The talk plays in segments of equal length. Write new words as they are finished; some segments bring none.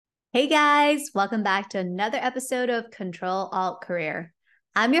Hey guys, welcome back to another episode of Control Alt Career.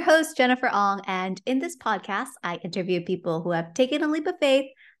 I'm your host, Jennifer Ong, and in this podcast, I interview people who have taken a leap of faith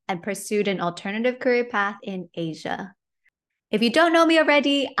and pursued an alternative career path in Asia. If you don't know me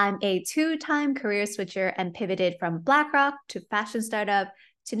already, I'm a two-time career switcher and pivoted from BlackRock to fashion startup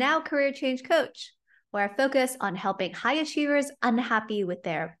to now career change coach, where I focus on helping high achievers unhappy with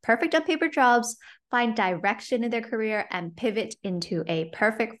their perfect on paper jobs find direction in their career and pivot into a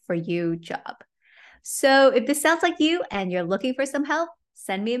perfect for you job. So if this sounds like you and you're looking for some help,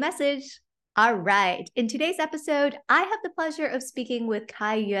 send me a message. All right. In today's episode, I have the pleasure of speaking with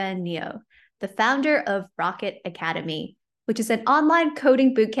Yuan Neo, the founder of Rocket Academy, which is an online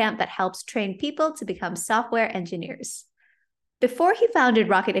coding bootcamp that helps train people to become software engineers. Before he founded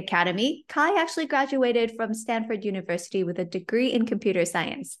Rocket Academy, Kai actually graduated from Stanford University with a degree in computer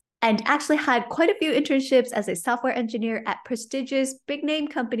science and actually had quite a few internships as a software engineer at prestigious big name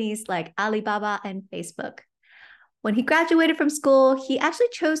companies like Alibaba and Facebook. When he graduated from school, he actually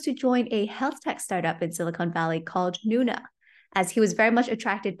chose to join a health tech startup in Silicon Valley called Nuna, as he was very much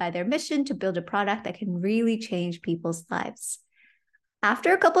attracted by their mission to build a product that can really change people's lives.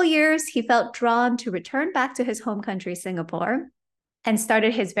 After a couple years, he felt drawn to return back to his home country, Singapore, and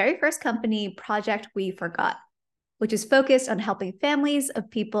started his very first company, Project We Forgot, which is focused on helping families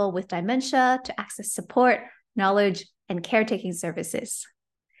of people with dementia to access support, knowledge, and caretaking services.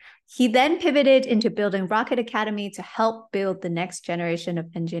 He then pivoted into building Rocket Academy to help build the next generation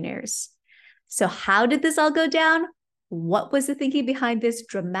of engineers. So how did this all go down? What was the thinking behind this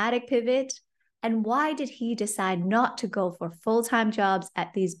dramatic pivot? And why did he decide not to go for full-time jobs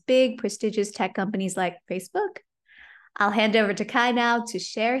at these big, prestigious tech companies like Facebook? I'll hand over to Kai now to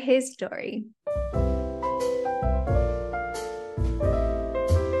share his story.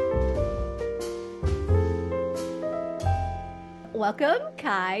 Welcome,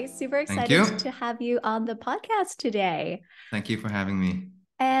 Kai. Super Thank excited you. to have you on the podcast today. Thank you for having me.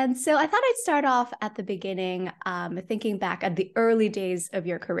 And so I thought I'd start off at the beginning, thinking back at the early days of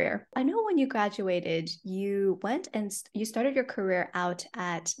your career. I know when you graduated, you went and you started your career out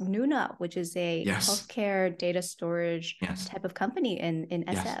at Nuna, which is a Yes. healthcare data storage Yes. type of company in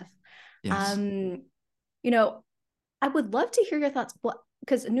Yes. SF. Yes. Um, you know, I would love to hear your thoughts. What,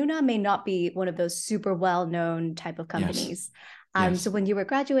 because Nuna may not be one of those super well-known type of Yes. companies. So Yes. when you were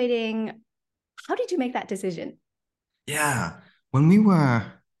graduating, how did you make that decision? Yeah. When we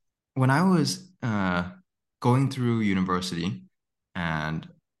were, when I was going through university, and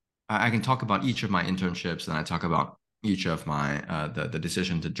I can talk about each of my internships, and I talk about each of my the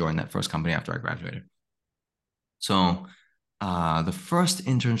decision to join that first company after I graduated. So the first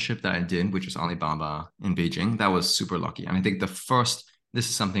internship that I did, which was Alibaba in Beijing, that was super lucky. And I think this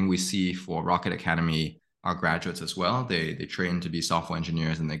is something we see for Rocket Academy, our graduates as well. They train to be software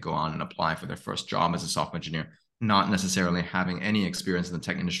engineers and they go on and apply for their first job as a software engineer, not necessarily having any experience in the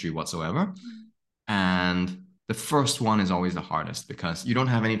tech industry whatsoever. And the first one is always the hardest because you don't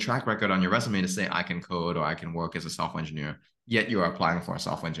have any track record on your resume to say I can code or I can work as a software engineer, yet you are applying for a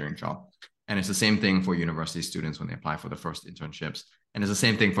software engineering job. And it's the same thing for university students when they apply for the first internships. And it's the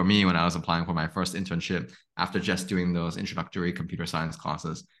same thing for me when I was applying for my first internship after just doing those introductory computer science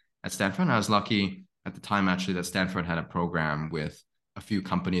classes at Stanford. I was lucky at the time, actually, that Stanford had a program with a few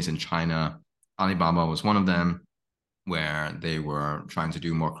companies in China. Alibaba was one of them, where they were trying to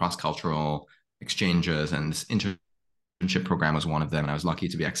do more cross-cultural exchanges, and this internship program was one of them. And I was lucky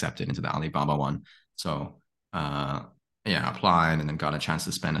to be accepted into the Alibaba one. So yeah, applied and then got a chance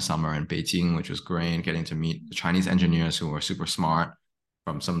to spend a summer in Beijing, which was great, getting to meet the Chinese engineers who were super smart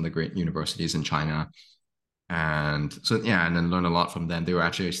from some of the great universities in China. And so, yeah, and then learned a lot from them. They were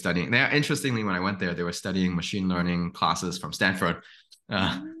actually studying, interestingly, when I went there, they were studying machine learning classes from Stanford. So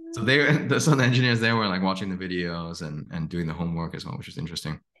some of the engineers there were like watching the videos and doing the homework as well, which is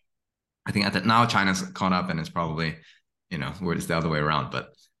interesting. I think now China's caught up and it's probably, where it's the other way around.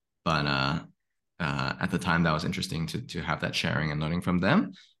 But at the time, that was interesting to have that sharing and learning from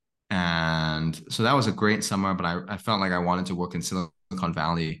them. And so that was a great summer, but I felt like I wanted to work in Silicon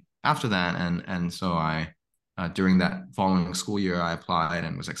Valley after that. And so during that following school year, I applied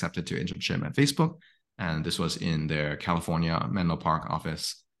and was accepted to internship at Facebook. And this was in their California Menlo Park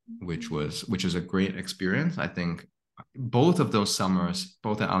office, which is a great experience. I think both of those summers,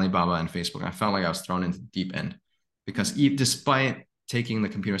 both at Alibaba and Facebook, I felt like I was thrown into the deep end because despite taking the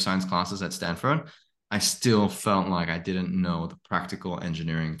computer science classes at Stanford, I still felt like I didn't know the practical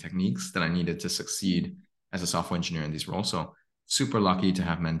engineering techniques that I needed to succeed as a software engineer in these roles. So super lucky to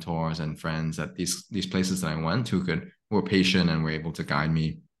have mentors and friends at these places that I went who were patient and were able to guide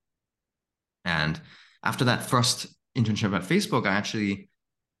me. And after that first internship at Facebook,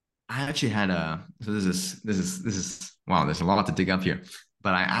 I actually had a so this is wow, there's a lot to dig up here.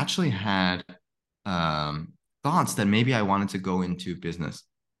 But I actually had um thoughts that maybe I wanted to go into business.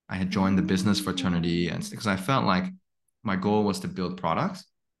 I had joined the business fraternity and Mm. because I felt like my goal was to build products,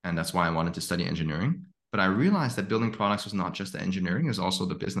 and that's why I wanted to study engineering. But I realized that building products was not just the engineering, it was also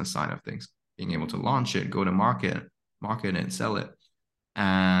the business side of things, being able to launch it, go to market it, sell it.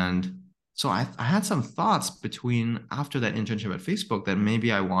 And so I had some thoughts between after that internship at Facebook that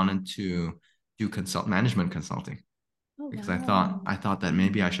maybe I wanted to do management consulting Oh, because wow. I thought that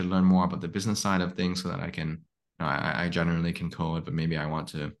maybe I should learn more about the business side of things so that I can, I generally can code, but maybe I want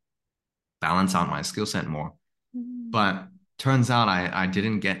to balance out my skill set more. Mm. But turns out I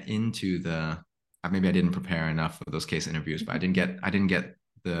didn't get into maybe I didn't prepare enough for those case interviews, but I didn't get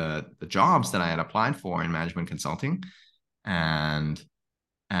the jobs that I had applied for in management consulting. And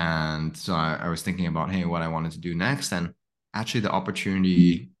so I was thinking about, hey, what I wanted to do next. And actually, the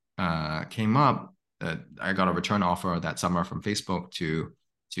opportunity came up. I got a return offer that summer from Facebook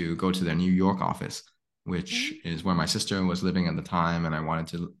to go to their New York office, which is where my sister was living at the time. And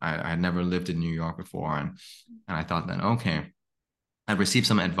I had never lived in New York before. And I thought that, okay, I received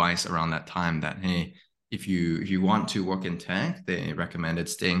some advice around that time that, hey, if you want to work in tech, they recommended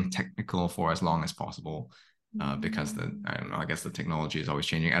staying technical for as long as possible, because I don't know, I guess the technology is always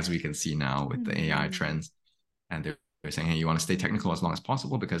changing, as we can see now with the AI Mm. trends. And they're saying, hey, you want to stay technical as long as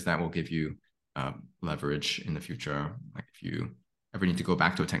possible because that will give you leverage in the future. Like if you ever need to go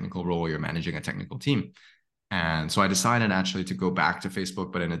back to a technical role, you're managing a technical team. And so I decided actually to go back to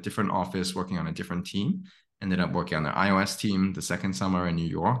Facebook, but in a different office, working on a different team. Ended up working on the iOS team the second summer in New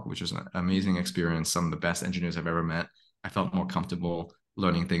York, which was an amazing experience. Some of the best engineers I've ever met. I felt more comfortable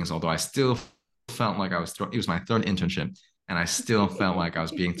learning things, although I still felt like it was my third internship, and I still felt like I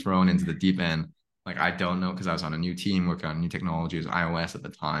was being thrown into the deep end. Like I don't know, because I was on a new team working on new technologies, iOS at the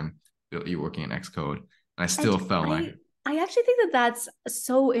time, you working in Xcode, and I And still felt like, I actually think that that's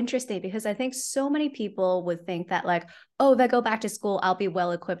so interesting because I think so many people would think that like, oh, if I go back to school, I'll be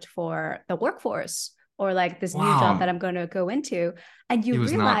well equipped for the workforce or like this new job that wow, I'm going to go into. And you it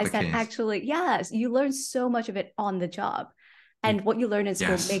was not the realize that case. actually, yes, you learn so much of it on the job. And what you learn in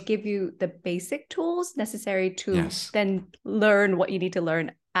school may Yes, give you the basic tools necessary to yes. then learn what you need to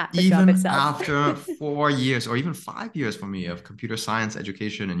learn at the job Even itself. after 4 years or even 5 years for me of computer science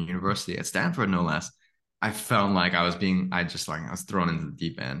education in university at Stanford, no less, I felt like I was thrown into the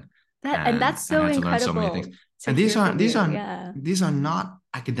deep end And that's and so had to learn so many things. incredible to And hear from you. Yeah. these are not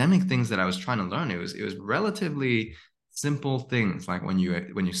academic things that I was trying to learn. It was relatively simple things like when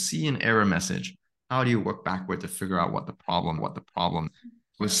you see an error message, how do you work backward to figure out what the problem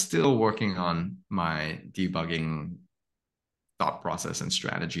was still working on my debugging thought process and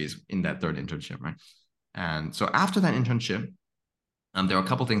strategies in that third internship, right? And so after that internship, there were a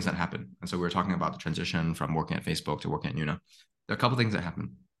couple things that happened. And so we were talking about the transition from working at Facebook to working at Nuna. There are a couple things that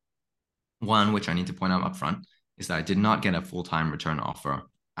happened. One, which I need to point out up front, is that I did not get a full-time return offer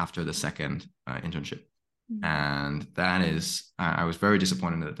after the second internship. And that is, I was very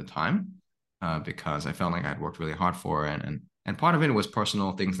disappointed at the time because I felt like I'd worked really hard for it. And part of it was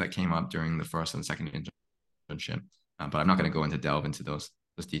personal things that came up during the first and second internship. But I'm not going to go into delve into those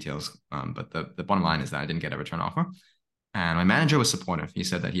details. But the bottom line is that I didn't get a return offer. And my manager was supportive. He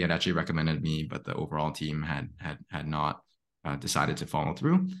said that he had actually recommended me, but the overall team had not decided to follow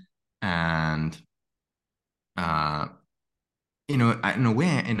through. And uh, in a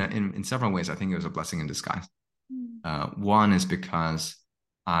way, in several ways, I think it was a blessing in disguise. One is because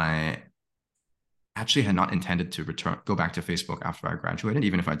I actually had not intended to go back to Facebook after I graduated,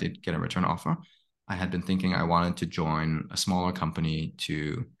 even if I did get a return offer. I had been thinking I wanted to join a smaller company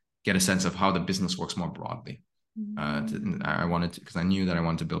to get a sense of how the business works more broadly. I wanted to, because I knew that I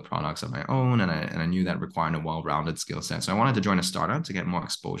wanted to build products of my own, and I knew that required a well-rounded skill set. So I wanted to join a startup to get more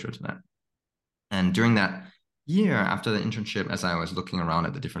exposure to that. And during that year after the internship, as I was looking around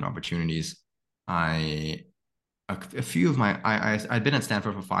at the different opportunities, I a few of my I'd been at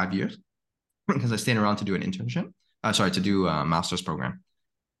Stanford for 5 years because I stayed around to do an internship. Sorry, to do a master's program.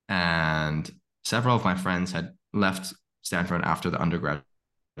 And several of my friends had left Stanford after the undergraduate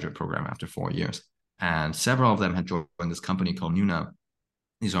program after 4 years. And several of them had joined this company called Nuna.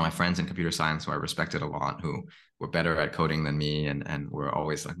 These are my friends in computer science who I respected a lot, who were better at coding than me and were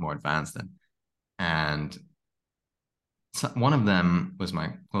always like more advanced than. And so one of them was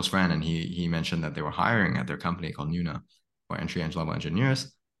my close friend, and he mentioned that they were hiring at their company called Nuna for entry level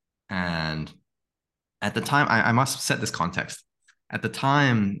engineers. And at the time, I must set this context. At the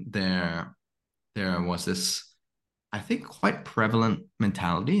time, there was this, I think, quite prevalent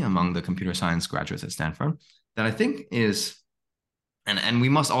mentality among the computer science graduates at Stanford that I think is And we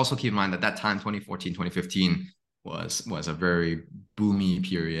must also keep in mind that time, 2014, 2015, was a very boomy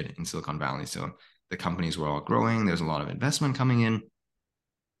period in Silicon Valley. So the companies were all growing. There's a lot of investment coming in.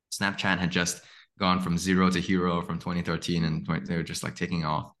 Snapchat had just gone from zero to hero from 2013, and they were just like taking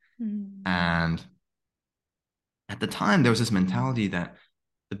off. And at the time, there was this mentality that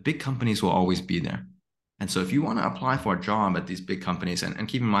the big companies will always be there. And so if you want to apply for a job at these big companies, and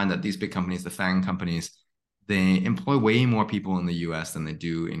keep in mind that these big companies, the FANG companies, they employ way more people in the US than they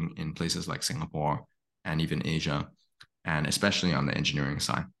do in places like Singapore and even Asia, and especially on the engineering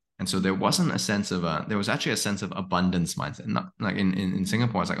side. And so there wasn't a sense of there was actually a sense of abundance mindset. Not like in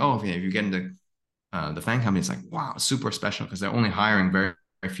Singapore, it's like, oh, okay, if you get into the FANG company, it's like, wow, super special because they're only hiring very,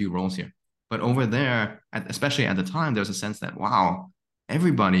 very few roles here. But over there, especially at the time, there was a sense that, wow,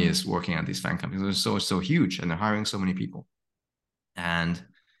 everybody is working at these FANG companies. They're so huge and they're hiring so many people. And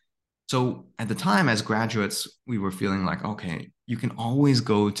so at the time, as graduates, we were feeling like, okay, you can always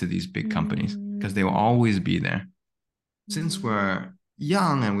go to these big companies because they will always be there. Since we're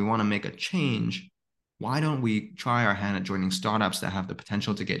young and we want to make a change, why don't we try our hand at joining startups that have the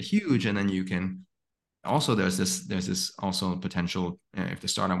potential to get huge? And then you can also, there's this also potential, if the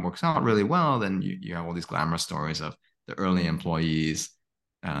startup works out really well, then you have all these glamorous stories of the early employees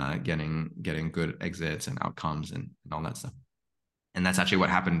getting good exits and outcomes and all that stuff. And that's actually what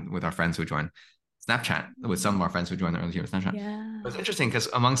happened with our friends who joined Snapchat, with some of our friends who joined the early years of Snapchat. Yeah. It was interesting because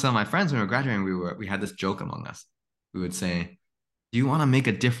among some of my friends when we were graduating, we had this joke among us. We would say, do you want to make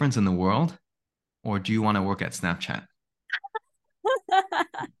a difference in the world or do you want to work at Snapchat?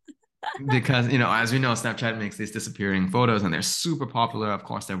 Because, as we know, Snapchat makes these disappearing photos and they're super popular. Of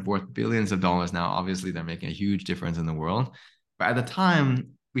course, they're worth billions of dollars now. Obviously, they're making a huge difference in the world. But at the time,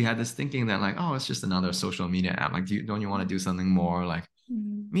 we had this thinking that like, oh, it's just another social media app. Like, don't you want to do something more like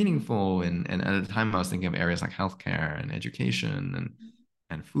meaningful? And at the time, I was thinking of areas like healthcare and education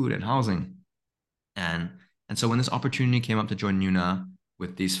and food and housing. And so when this opportunity came up to join Nuna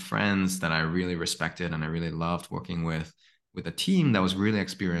with these friends that I really respected and I really loved working with a team that was really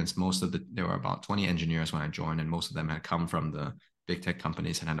experienced, there were about 20 engineers when I joined, and most of them had come from the big tech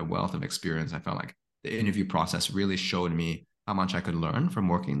companies and had a wealth of experience. I felt like the interview process really showed me how much I could learn from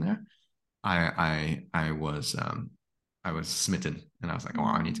working there. I was smitten, and I was like, oh,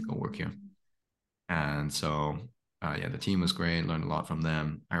 I need to go work here. And so the team was great. Learned a lot from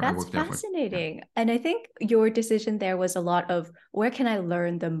them. I That's worked there fascinating. And I think your decision there was a lot of where can I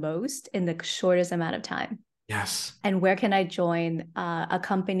learn the most in the shortest amount of time? Yes. And where can I join a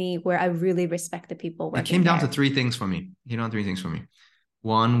company where I really respect the people working It came down there? to three things for me.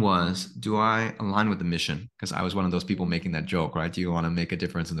 One was, do I align with the mission? Because I was one of those people making that joke, right? Do you want to make a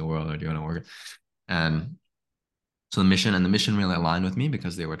difference in the world or do you want to work? And so the mission really aligned with me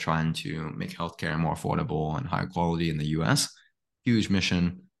because they were trying to make healthcare more affordable and higher quality in the US. Huge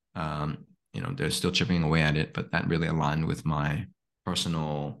mission. They're still chipping away at it, but that really aligned with my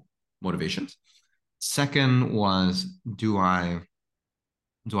personal motivations. Second was, do I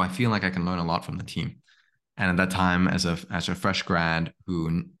feel like I can learn a lot from the team? And at that time, as a fresh grad,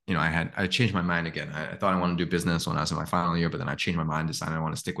 who I changed my mind again. I thought I wanted to do business when I was in my final year, but then I changed my mind, decided I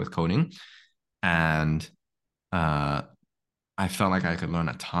want to stick with coding, and I felt like I could learn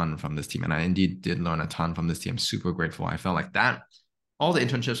a ton from this team, and I indeed did learn a ton from this team. I'm super grateful. I felt like that all the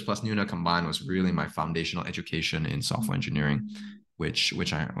internships plus Nuna combined was really my foundational education in software engineering, which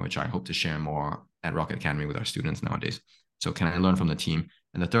I hope to share more at Rocket Academy with our students nowadays. So can I learn from the team?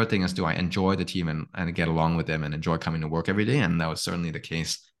 And the third thing is, do I enjoy the team and get along with them and enjoy coming to work every day? And that was certainly the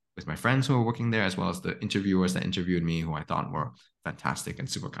case with my friends who were working there, as well as the interviewers that interviewed me, who I thought were fantastic and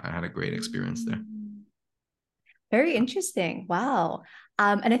super kind. I had a great experience there. Very interesting. Wow.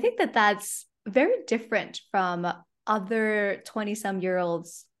 And I think that that's very different from other 20 some year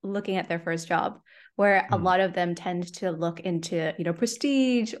olds looking at their first job, where a lot of them tend to look into,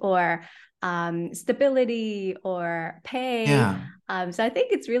 prestige or stability or pay. Yeah. So I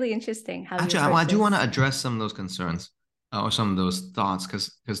think it's really interesting how Actually, I do want to address some of those concerns or some of those thoughts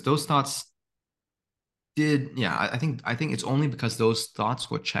because those thoughts I think it's only because those thoughts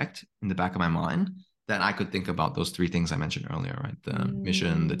were checked in the back of my mind that I could think about those three things I mentioned earlier, right? The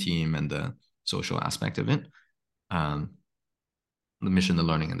mission, the team, and the social aspect of it. The mission, the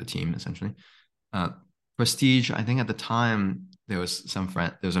learning, and the team, essentially. Prestige, I think at the time there was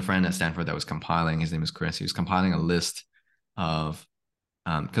a friend at Stanford that was compiling, his name is Chris, he was compiling a list of,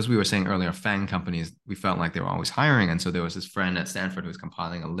 because we were saying earlier, FANG companies, we felt like they were always hiring. And so there was this friend at Stanford who was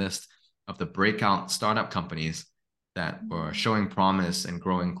compiling a list of the breakout startup companies that were showing promise and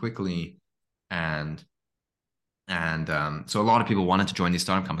growing quickly and And so a lot of people wanted to join these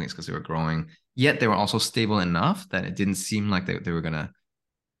startup companies because they were growing, yet they were also stable enough that it didn't seem like they were going to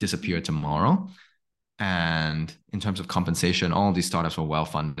disappear tomorrow. And in terms of compensation, all of these startups were well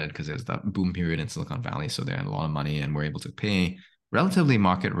funded because there's that boom period in Silicon Valley. So they had a lot of money and were able to pay relatively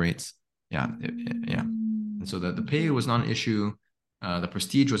market rates. Yeah. And so the pay was not an issue. The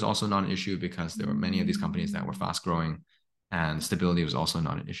prestige was also not an issue because there were many of these companies that were fast growing, and stability was also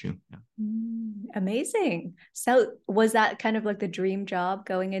not an issue. Yeah. Amazing. So was that kind of like the dream job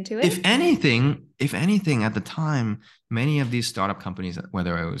going into it? If anything, at the time, many of these startup companies,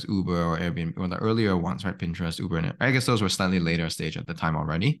 whether it was Uber or Airbnb or the earlier ones, right, Pinterest, Uber, and I guess those were slightly later stage at the time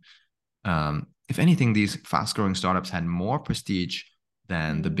already. If anything, these fast-growing startups had more prestige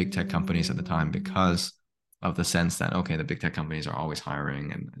than the big tech companies at the time because of the sense that, okay, the big tech companies are always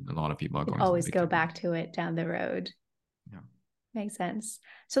hiring and a lot of people are You going to the always big go tech back companies. to it down the road. Yeah. Makes sense.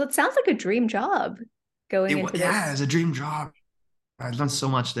 So it sounds like a dream job going into Yeah, this. it's a dream job. I learned so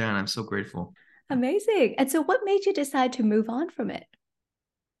much there and I'm so grateful. Yeah. Amazing. And so what made you decide to move on from it?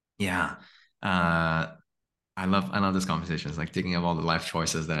 Yeah. Uh, I love this conversation. It's like thinking of all the life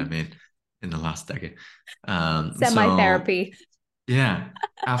choices that I made in the last decade. So Semi-therapy. yeah,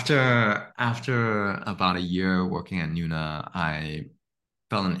 after about a year working at Nuna, I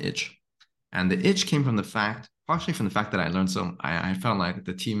felt an itch, and the itch came from the fact, partially from the fact that I learned so. I felt like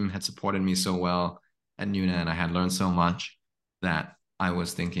the team had supported me so well at Nuna, and I had learned so much that I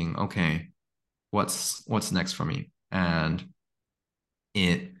was thinking, okay, what's next for me? And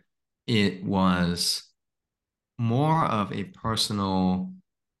it it was more of a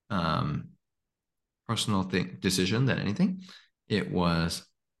um, personal thing decision than anything. It was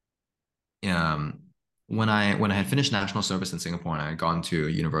um, when I had finished national service in Singapore and I had gone to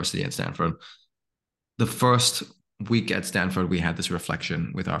university at Stanford. The first week at Stanford, we had this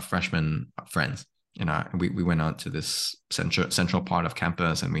reflection with our freshman friends. We went out to this central part of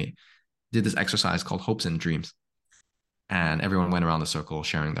campus and we did this exercise called hopes and dreams. And everyone went around the circle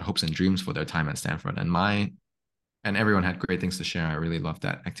sharing their hopes and dreams for their time at Stanford. And everyone had great things to share. I really loved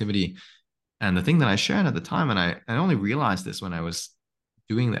that activity. And the thing that I shared at the time, and I only realized this when I was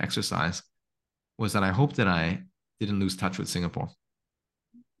doing the exercise, was that I hoped that I didn't lose touch with Singapore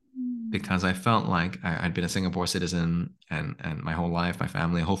because I felt like I'd been a Singapore citizen and my whole life, my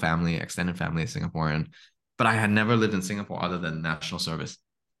family, whole family, extended family is Singaporean, but I had never lived in Singapore other than national service.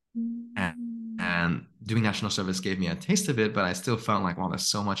 And, and doing national service gave me a taste of it, but I still felt like, wow, there's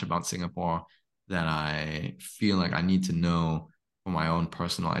so much about Singapore that I feel like I need to know for my own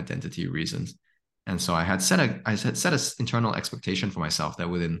personal identity reasons. And so I had set an internal expectation for myself that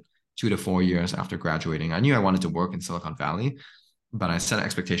within 2 to 4 years after graduating, I knew I wanted to work in Silicon Valley, but I set an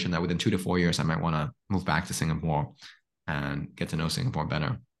expectation that within 2 to 4 years, I might want to move back to Singapore and get to know Singapore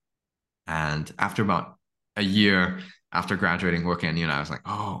better. And after about a year after graduating, working at Newton, I was like,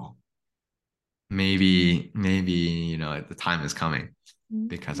 oh, maybe the time is coming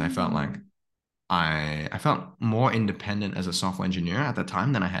because I felt like I felt more independent as a software engineer at the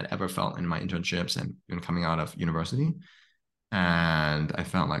time than I had ever felt in my internships and even coming out of university. And I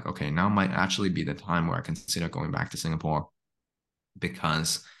felt like, okay, now might actually be the time where I consider going back to Singapore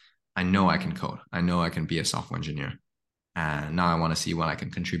because I know I can code. I know I can be a software engineer. And now I want to see what I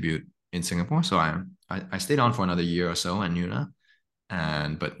can contribute in Singapore. So I stayed on for another year or so at Nuna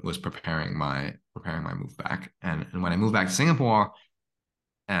and but was preparing my move back. And when I moved back to Singapore,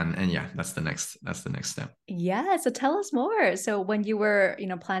 and yeah, that's the next step. Yeah, so tell us more. So when you were,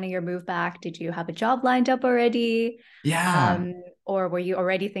 planning your move back, did you have a job lined up already? Yeah. Um, or were you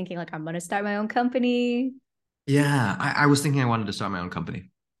already thinking like I'm gonna start my own company? Yeah. I was thinking I wanted to start my own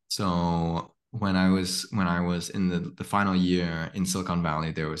company. So when I was in the final year in Silicon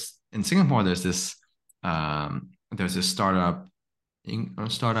Valley, there was in Singapore, there's this startup,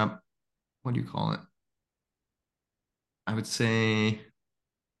 what do you call it? I would say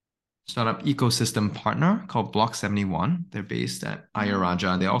startup ecosystem partner called Block 71. They're based at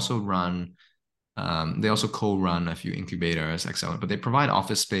Ayaraja. They also co-run a few incubators, etc. But they provide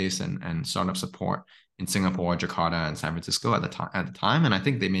office space and startup support in Singapore, Jakarta, and San Francisco at the time. And I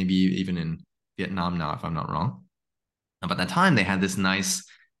think they may be even in Vietnam now, if I'm not wrong. But at that time, they had this nice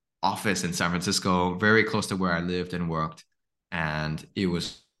office in San Francisco, very close to where I lived and worked. And it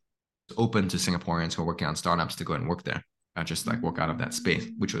was open to Singaporeans who are working on startups to go and work there, just like work out of that space,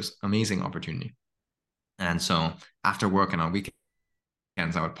 which was amazing opportunity. And so after work and on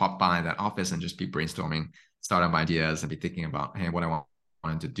weekends, I would pop by that office and just be brainstorming startup ideas and be thinking about, hey, what I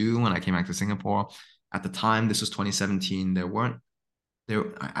wanted to do when I came back to Singapore. At the time, this was 2017.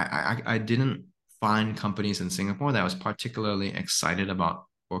 I didn't find companies in Singapore that I was particularly excited about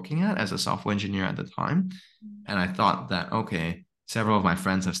working at as a software engineer at the time. And I thought that, okay, several of my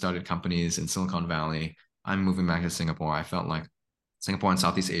friends have started companies in Silicon Valley. I'm moving back to Singapore. I felt like Singapore and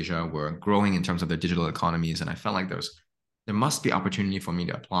Southeast Asia were growing in terms of their digital economies. And I felt like there must be opportunity for me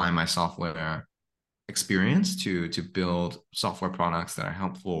to apply my software experience to build software products that are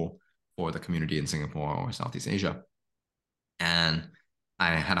helpful for the community in Singapore or Southeast Asia. And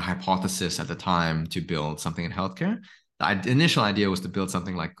I had a hypothesis at the time to build something in healthcare. The initial idea was to build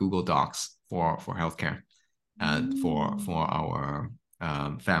something like Google Docs for healthcare, for our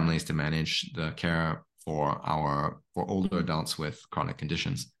families to manage the care for older adults with chronic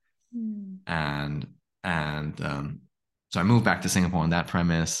conditions. And so I moved back to Singapore on that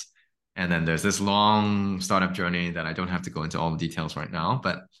premise. And then there's this long startup journey that I don't have to go into all the details right now.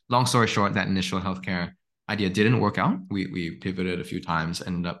 But long story short, that initial healthcare idea didn't work out. We pivoted a few times.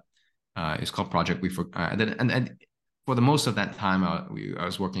 Ended up it's called Project We Forgot. And for the most of that time, I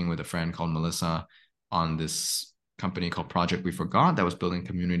was working with a friend called Melissa on this company called Project We Forgot that was building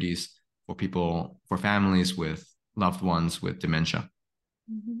communities for families with loved ones with dementia.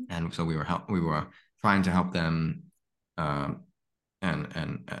 And so we were trying to help them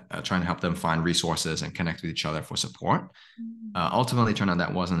trying to help them find resources and connect with each other for support. Ultimately, it turned out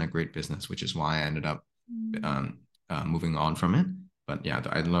that wasn't a great business, which is why I ended up moving on from it. But yeah,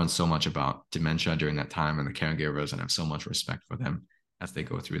 I learned so much about dementia during that time and the caregivers, and I have so much respect for them as they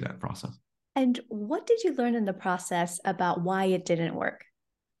go through that process. And what did you learn in the process about why it didn't work?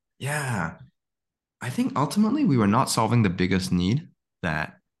 Yeah, I think ultimately we were not solving the biggest need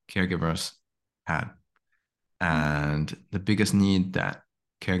that caregivers had. And the biggest need that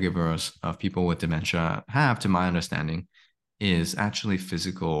caregivers of people with dementia have, to my understanding, is actually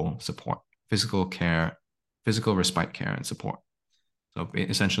physical support, physical care, physical respite care and support. So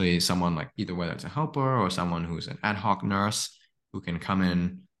essentially someone like either whether it's a helper or someone who's an ad hoc nurse who can come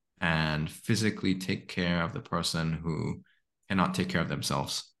in and physically take care of the person who cannot take care of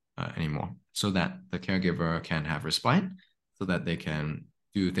themselves anymore, so that the caregiver can have respite, so that they can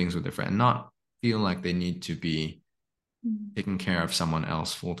do things with their friend, not feel like they need to be taking care of someone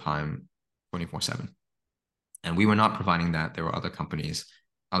else full time 24/7. And we were not providing that. There were other companies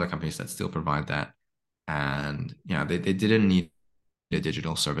that still provide that. And yeah, they didn't need a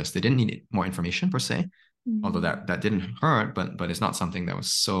digital service. They didn't need more information per se, although that didn't hurt, but it's not something that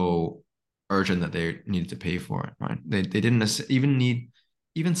was so urgent that they needed to pay for it, right? They didn't even need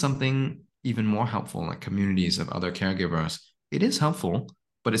even something even more helpful, like communities of other caregivers. It is helpful,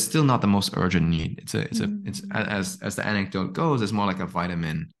 but it's still not the most urgent need. It's as the anecdote goes, it's more like a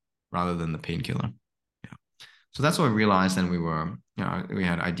vitamin rather than the painkiller. Yeah. So that's what we realized, and we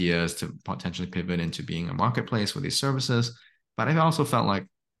had ideas to potentially pivot into being a marketplace for these services. But I also felt like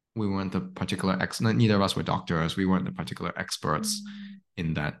we weren't the particular neither of us were doctors. We weren't the particular experts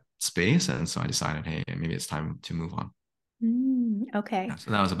in that space. And so I decided, hey, maybe it's time to move on. Okay. Yeah, so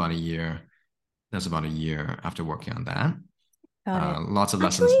that was about a year. That's about a year after working on that. Got it. Lots of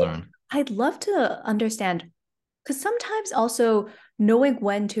Actually, lessons learned. I'd love to understand, because sometimes also knowing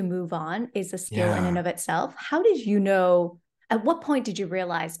when to move on is a skill in and Yeah. of itself. How did you know? At what point did you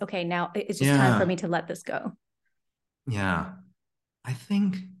realize, okay, now it's just time for Yeah. me to let this go? Yeah. I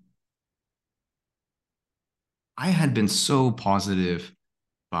think I had been so positive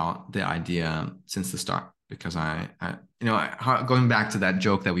about the idea since the start because going back to that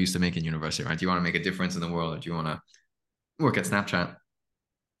joke that we used to make in university, right? Do you want to make a difference in the world, or do you want to work at Snapchat?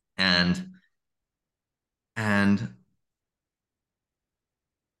 And and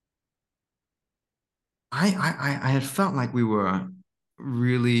I had felt like we were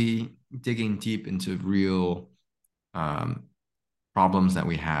really digging deep into real um, problems that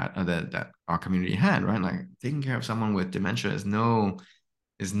we had, that our community had, right? Like taking care of someone with dementia is no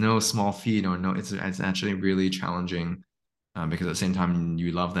small feat, or no, it's actually really challenging, because at the same time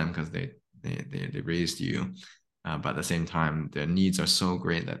you love them because they raised you, but at the same time their needs are so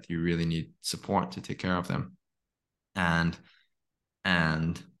great that you really need support to take care of them, and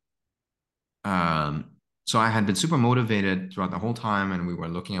and so I had been super motivated throughout the whole time, and we were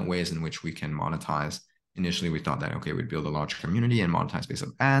looking at ways in which we can monetize. Initially, we thought that, okay, we'd build a large community and monetize based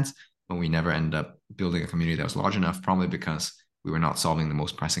on ads, but we never ended up building a community that was large enough, probably because we were not solving the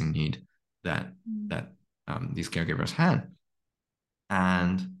most pressing need that these caregivers had.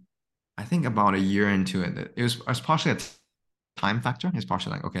 And I think about a year into it, it was partially a time factor. It's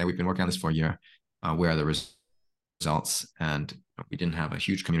partially like, okay, we've been working on this for a year. Where are the results? And we didn't have a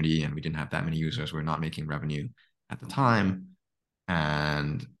huge community, and we didn't have that many users. We're not making revenue at the time,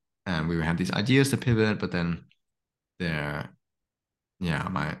 and we had these ideas to pivot, but then there yeah,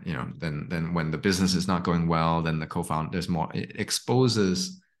 then when the business is not going well, then the co-founder, there's more, it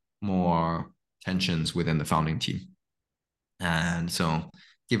exposes more tensions within the founding team. And so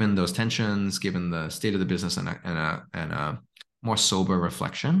given those tensions, given the state of the business and a more sober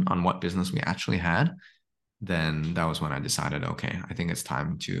reflection on what business we actually had, then that was when I decided, okay, I think it's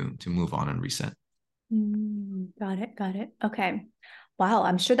time to move on and reset. Got it. Got it. Okay. Wow.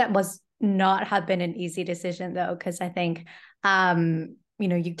 I'm sure that was not have been an easy decision though, because I think,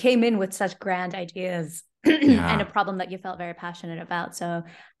 you came in with such grand ideas and a Yeah. problem that you felt very passionate about. So,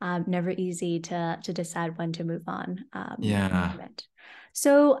 never easy to decide when to move on. Yeah. From it.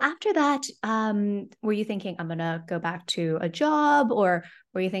 So after that, were you thinking I'm gonna go back to a job, or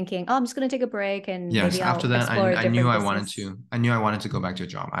were you thinking, oh, I'm just gonna take a break and Yes. maybe After I'll that, explore a I knew different I wanted business? to, I knew I wanted to go back to a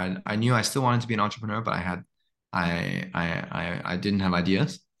job. I knew I still wanted to be an entrepreneur, but I didn't have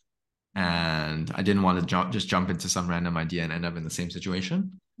ideas, and I didn't want to just jump into some random idea and end up in the same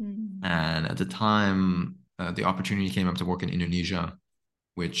situation. Mm. And at the time, the opportunity came up to work in Indonesia,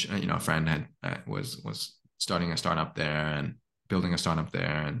 which a friend had was starting a startup there and building a startup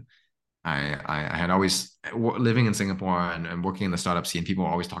there, and I had always living in Singapore and working in the startup scene. People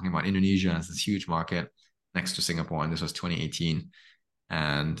were always talking about Indonesia as this huge market next to Singapore, and this was 2018,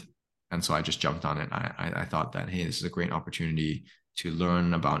 and so I just jumped on it. I thought that, hey, this is a great opportunity to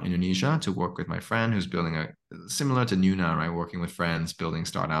learn about Indonesia, to work with my friend who's building a similar to Nuna, right? Working with friends, building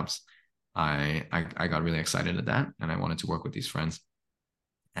startups. I got really excited at that, and I wanted to work with these friends,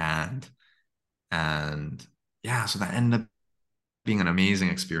 and and yeah, so that ended up being an amazing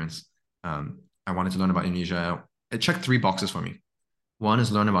experience. I wanted to learn about Indonesia. It checked three boxes for me. One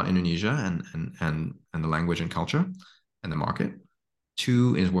is learn about Indonesia and the language and culture and the market.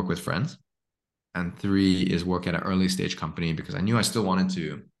 Two is work with friends, and three is work at an early stage company because I knew I still wanted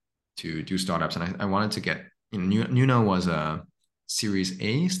to do startups, and I wanted to get, Nuno was a Series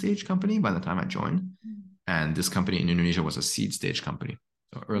A stage company by the time I joined, and this company in Indonesia was a seed stage company,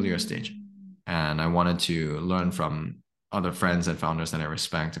 so earlier stage, Mm. and I wanted to learn from other friends and founders that I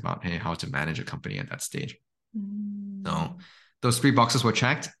respect about, hey, how to manage a company at that stage. Mm. So those three boxes were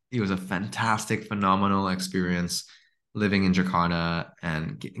checked. It was a fantastic, phenomenal experience living in Jakarta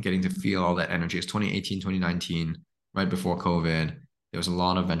and getting to feel all that energy. It's 2018, 2019, right before COVID. There was a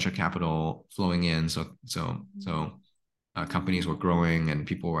lot of venture capital flowing in. So companies were growing and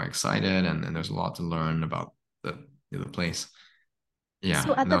people were excited, and there's a lot to learn about the place. So Yeah, at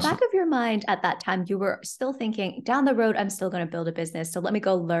and that the was back of your mind at that time, you were still thinking down the road, I'm still going to build a business. So let me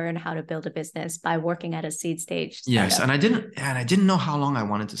go learn how to build a business by working at a seed stage yes, startup. and I didn't know how long I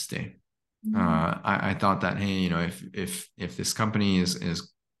wanted to stay. Mm. I thought that, hey, if this company is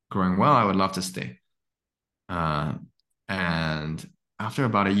growing well, I would love to stay. Uh, and after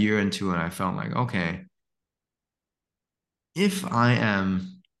about a year into it, I felt like, okay, if I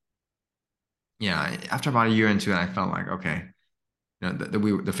am, yeah, after about a year into it, I felt like, okay,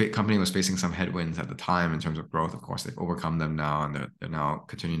 the company was facing some headwinds at the time in terms of growth. Of course, they've overcome them now, and they're now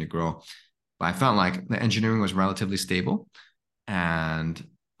continuing to grow. But I felt like the engineering was relatively stable, and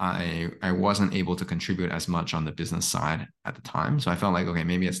I wasn't able to contribute as much on the business side at the time. So I felt like, okay,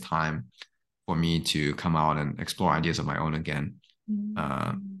 maybe it's time for me to come out and explore ideas of my own again.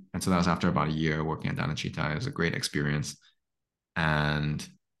 Uh, Mm. and so that was after about a year working at Danachita. It was a great experience. And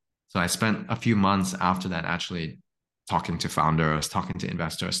so I spent a few months after that actually talking to founders, talking to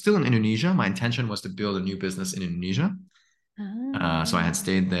investors, still in Indonesia. My intention was to build a new business in Indonesia. So I had Ah.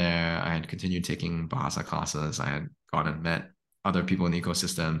 stayed there. I had continued taking Bahasa classes. I had gone and met other people in the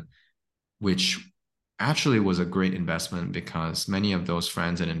ecosystem, which actually was a great investment because many of those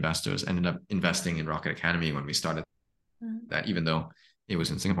friends and investors ended up investing in Rocket Academy when we started that, even though it was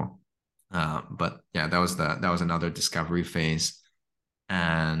in Singapore. But yeah, that was another discovery phase,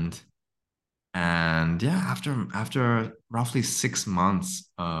 and yeah, after roughly 6 months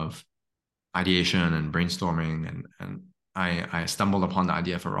of ideation and brainstorming, and I stumbled upon the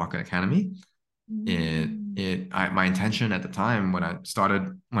idea for Rocket Academy. Mm. My intention at the time when I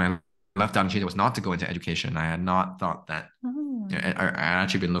left Danchita was not to go into education. I had not thought that. Oh. I had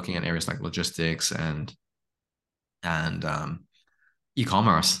actually been looking at areas like logistics and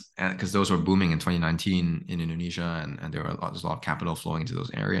e-commerce, because those were booming in 2019 in Indonesia, and there's a lot of capital flowing into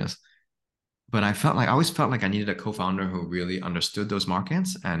those areas. But I always felt like I needed a co-founder who really understood those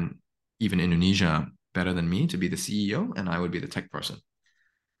markets and even Indonesia better than me to be the CEO, and I would be the tech person.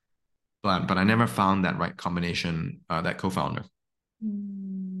 But I never found that right combination, that co-founder.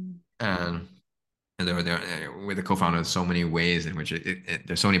 Mm. And with the co-founder, there's so many ways in which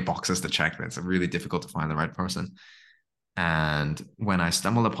there's so many boxes to check that it's really difficult to find the right person. And when I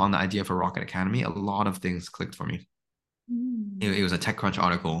stumbled upon the idea for Rocket Academy, a lot of things clicked for me. It was a TechCrunch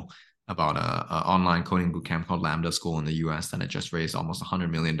article about a online coding bootcamp called Lambda School in the US that had just raised almost $100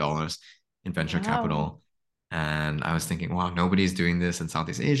 million in venture Wow. capital. And I was thinking, wow, nobody's doing this in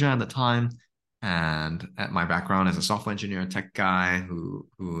Southeast Asia at the time. And at my background as a software engineer, tech guy who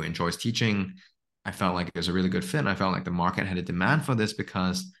enjoys teaching, I felt like it was a really good fit. And I felt like the market had a demand for this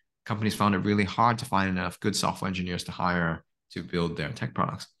because companies found it really hard to find enough good software engineers to hire to build their tech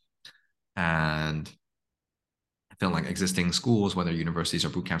products. And I felt like existing schools, whether universities or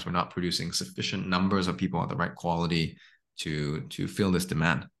boot camps, were not producing sufficient numbers of people at the right quality to fill this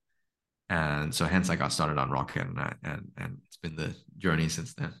demand. And so hence I got started on Rocket, and it's been the journey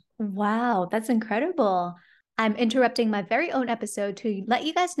since then. Wow, that's incredible. I'm interrupting my very own episode to let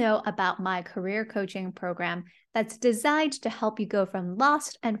you guys know about my career coaching program that's designed to help you go from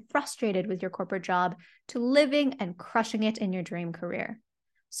lost and frustrated with your corporate job to living and crushing it in your dream career.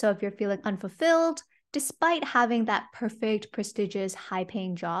 So if you're feeling unfulfilled, despite having that perfect, prestigious, high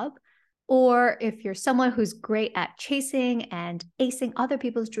paying job, or if you're someone who's great at chasing and acing other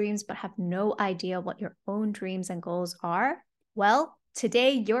people's dreams but have no idea what your own dreams and goals are, well,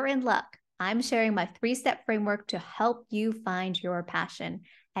 today you're in luck. I'm sharing my 3-step framework to help you find your passion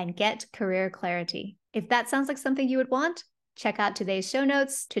and get career clarity. If that sounds like something you would want, check out today's show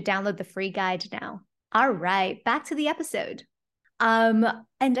notes to download the free guide now. All right, back to the episode. And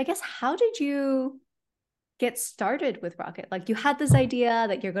I guess, how did you get started with Rocket? Like, you had this idea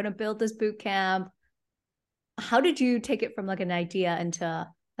that you're going to build this boot camp. How did you take it from like an idea into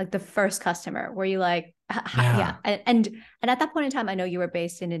like the first customer? Were you like, yeah, Yeah, and at that point in time, I know you were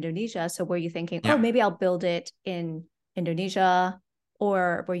based in Indonesia. So were you thinking, oh, yeah. maybe I'll build it in Indonesia,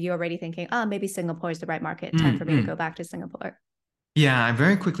 or were you already thinking, oh, maybe Singapore is the right market, time for me to Mm-hmm. go back to Singapore? Yeah, I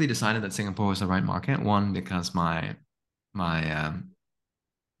very quickly decided that Singapore was the right market. One, because my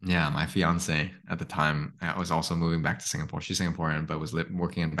yeah, my fiance at the time was also moving back to Singapore. She's Singaporean, but was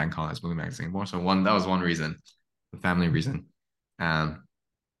working in Bangkok. I was moving back to Singapore. So one, that was one reason, the family reason. Um,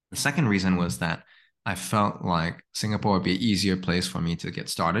 the second reason was that I felt like Singapore would be an easier place for me to get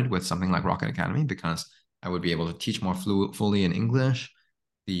started with something like Rocket Academy because I would be able to teach more fully in English.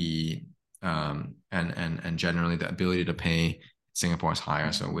 The and generally the ability to pay Singapore is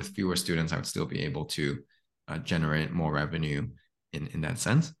higher. So with fewer students, I would still be able to generate more revenue in that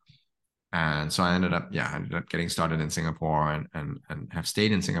sense. And so I ended up getting started in Singapore and have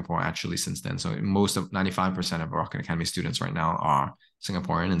stayed in Singapore actually since then. So most of 95% of Rocket Academy students right now are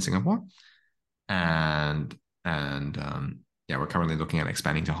Singaporean in Singapore. And yeah, we're currently looking at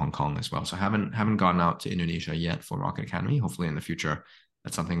expanding to Hong Kong as well. So haven't gone out to Indonesia yet for Rocket Academy. Hopefully in the future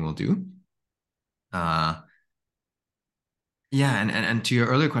that's something we'll do. Uh yeah, and to your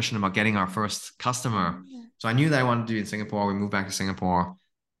earlier question about getting our first customer, so I knew that I wanted to do it in Singapore. We moved back to Singapore,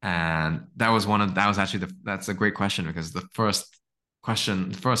 and that was actually that's a great question because the first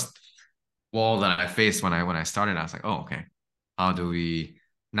wall that I faced when I started, I was like, oh, okay, how do we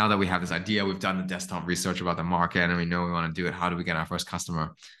now that we have this idea, we've done the desktop research about the market, and we know we want to do it. How do we get our first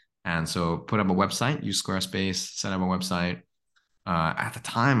customer? And so put up a website, use Squarespace, set up a website. At the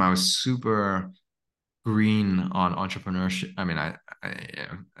time, I was super green on entrepreneurship. I mean, I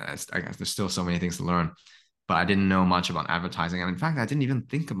guess there's still so many things to learn, but I didn't know much about advertising. And in fact, I didn't even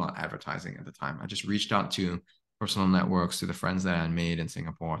think about advertising at the time. I just reached out to personal networks, to the friends that I had made in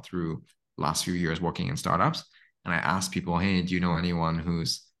Singapore through the last few years working in startups. And I asked people, hey, do you know anyone who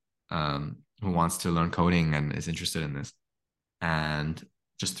wants to learn coding and is interested in this? And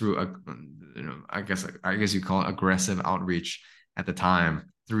just through I guess you call it aggressive outreach at the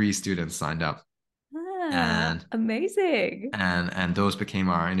time, 3 students signed up Ah, and amazing. and those became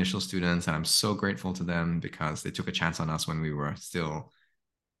our initial students, and I'm so grateful to them because they took a chance on us when we were still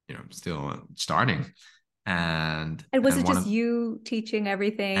still starting. And was And it one just of you teaching and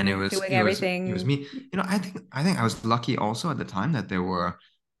everything, doing it was everything? me. I think I was lucky also at the time that there were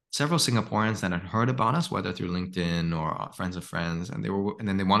several Singaporeans that had heard about us, whether through LinkedIn or friends of friends, and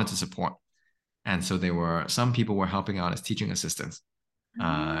then they wanted to support. And so some people were helping out as teaching assistants.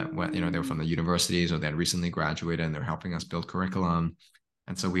 When they were from the universities or they had recently graduated and they're helping us build curriculum.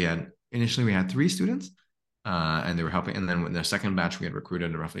 And so initially we had 3 students, and they were helping. And then in the second batch, we had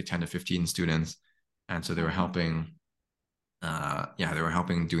recruited roughly 10 to 15 students, and so they were Wow, helping. Yeah, they were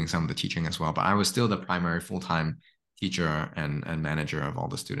helping doing some of the teaching as well. But I was still the primary full-time teacher and manager of all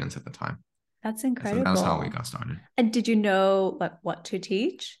the students at the time. that's And so that was how we incredible. got started. And did you know like what to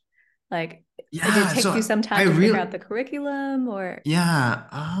teach? Like, did it Yeah, take you so some I time to figure out really the curriculum or? yeah.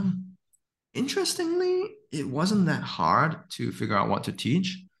 Interestingly, it wasn't that hard to figure out what to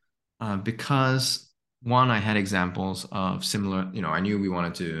teach because one, I had examples of similar, I knew we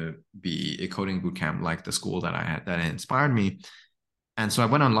wanted to be a coding bootcamp like the school that I had that inspired me. And so I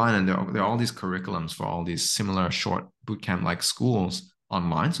went online, and there are all these curriculums for all these similar short bootcamp like schools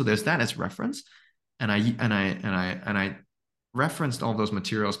online. So there's that as reference. And I referenced all those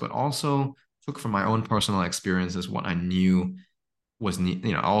materials, but also took from my own personal experiences what I knew was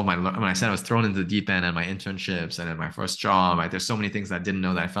all of my when I said I was thrown into the deep end and my internships and in my first job, there's so many things I didn't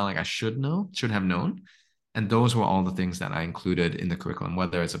know that I felt like I should have known. And those were all the things that I included in the curriculum,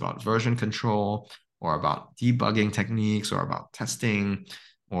 whether it's about version control or about debugging techniques or about testing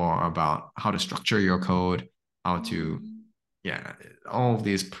or about how to structure your code, how to, yeah, all of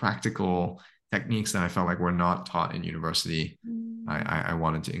these practical techniques that I felt like were not taught in university. I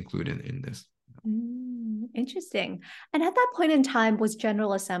wanted to include in this. Interesting. And at that point in time, was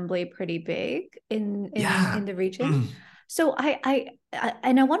General Assembly pretty big in the region? So I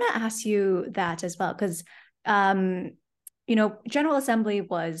want to ask you that as well, because General Assembly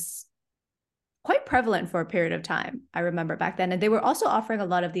was quite prevalent for a period of time. I remember back then, and they were also offering a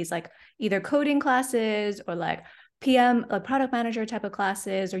lot of these like either coding classes or like PM, like product manager type of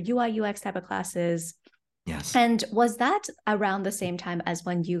classes or UI UX type of classes. Yes. And was that around the same time as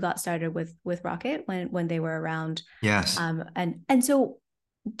when you got started with Rocket, when they were around? Yes. And so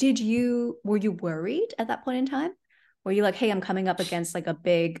were you worried at that point in time? Were you like, hey, I'm coming up against like a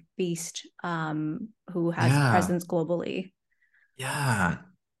big beast who has presence globally? Yeah.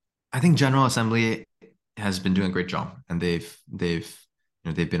 I think General Assembly has been doing a great job, and they've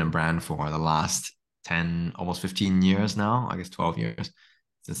been a brand for the last 10, almost 15 years now, I guess 12 years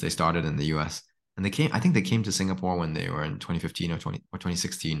since they started in the US. And I think they came to Singapore when they were in 2015 or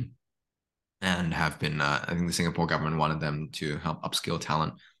 2016, and have been, I think the Singapore government wanted them to help upskill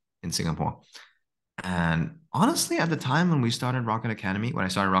talent in Singapore. And honestly, at the time when I started Rocket Academy,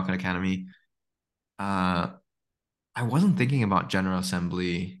 I wasn't thinking about General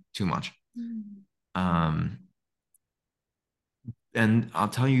Assembly too much. Um, and I'll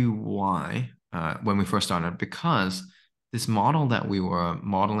tell you why, when we first started, because this model that we were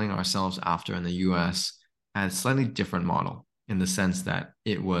modeling ourselves after in the US had a slightly different model in the sense that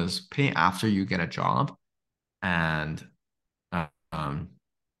it was pay after you get a job, and uh, um,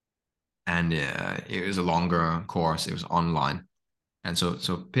 it was a longer course. It was online, and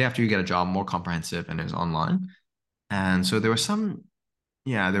so pay after you get a job, more comprehensive, and it was online. And so there were some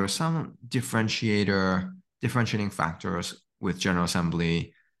differentiating factors with General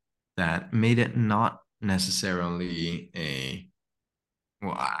Assembly that made it not necessarily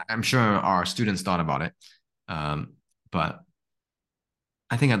well, I'm sure our students thought about it. But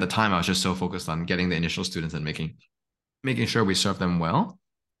I think at the time I was just so focused on getting the initial students and making sure we serve them well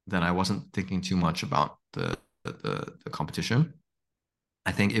that I wasn't thinking too much about the competition.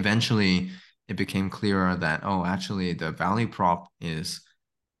 I think eventually it became clearer that, oh, actually the value prop is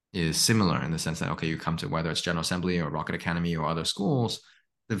similar in the sense that, okay, you come to whether it's General Assembly or Rocket Academy or other schools,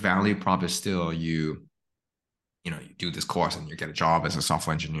 the value prop is still you do this course and you get a job as a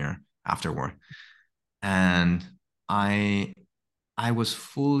software engineer afterward. And I was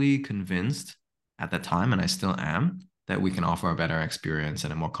fully convinced at that time, and I still am, that we can offer a better experience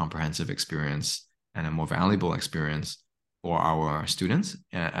and a more comprehensive experience and a more valuable experience for our students.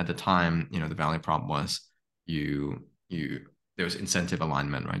 At the time, the value prop was there's incentive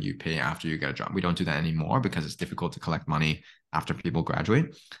alignment, right? You pay after you get a job. We don't do that anymore because it's difficult to collect money after people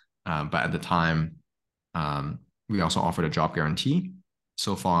graduate. But at the time, we also offered a job guarantee.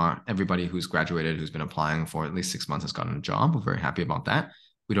 So far, everybody who's graduated, who's been applying for at least 6 months, has gotten a job. We're very happy about that.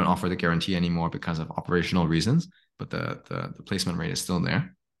 We don't offer the guarantee anymore because of operational reasons, but the placement rate is still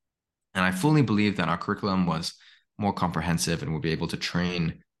there. And I fully believe that our curriculum was more comprehensive and would be able to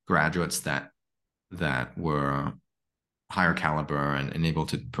train graduates that were higher caliber and able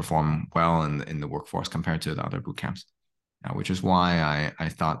to perform well in the workforce compared to the other boot camps. Which is why I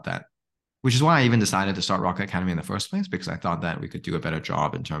even decided to start Rocket Academy in the first place, because I thought that we could do a better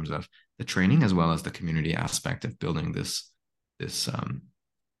job in terms of the training as well as the community aspect of building this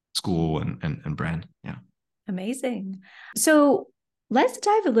school and brand. Yeah. Amazing. So let's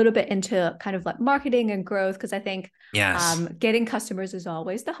dive a little bit into kind of like marketing and growth, because I think getting customers is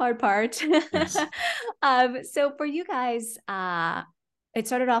always the hard part. Yes. So for you guys, it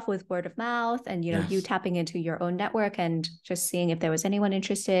started off with word of mouth and, you tapping into your own network and just seeing if there was anyone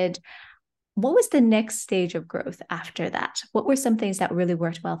interested. What was the next stage of growth after that? What were some things that really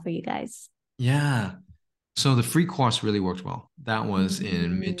worked well for you guys? Yeah. So the free course really worked well. That was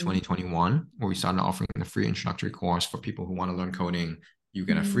in mid 2021, where we started offering the free introductory course for people who want to learn coding. You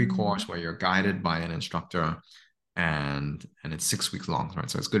get a free course where you're guided by an instructor. and it's 6 weeks long, right?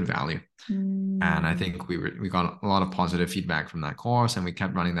 So it's good value. And I Mm. think we got a lot of positive feedback from that course, and we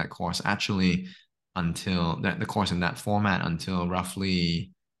kept running that course actually until the course in that format until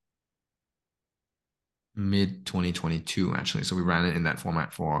roughly mid 2022, actually. So we ran it in that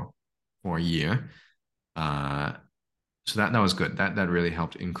format for a year. Uh, so that was good. That really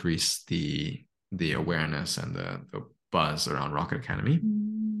helped increase the awareness and the buzz around Rocket Academy.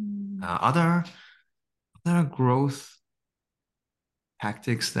 Mm. Other growth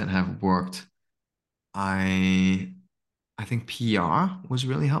tactics that have worked, I I think PR was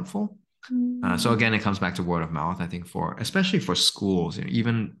really helpful. So Mm. again, it comes back to word of mouth. I think for especially for schools,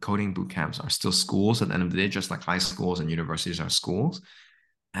 even coding boot camps are still schools at the end of the day, just like high schools and universities are schools.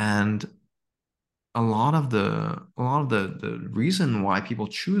 And a lot of the reason why people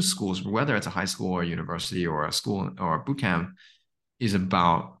choose schools, whether it's a high school or a university or a school or a boot camp, is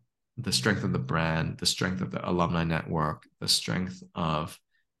about the strength of the brand, the strength of the alumni network, the strength of,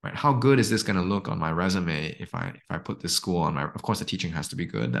 right, how good is this going to look on my resume if I put this school on my, of course the teaching has to be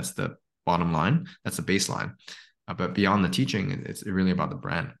good. That's the bottom line. That's the baseline. But beyond the teaching, it's really about the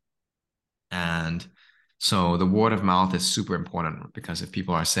brand. And so the word of mouth is super important because if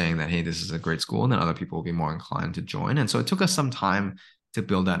people are saying that, hey, this is a great school, then other people will be more inclined to join. And so it took us some time to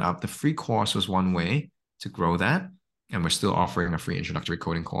build that up. The free course was one way to grow that. And we're still offering a free introductory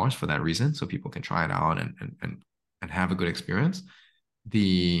coding course for that reason. So people can try it out and have a good experience.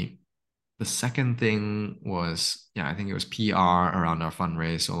 The the second thing was, yeah, I think it was PR around our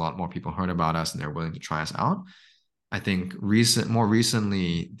fundraise. So a lot more people heard about us and they're willing to try us out. I think more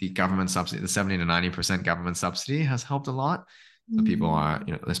recently, the government subsidy, the 70 to 90% government subsidy has helped a lot. So people are,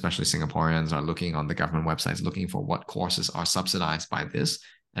 Mm. especially Singaporeans are looking on the government websites, looking for what courses are subsidized by this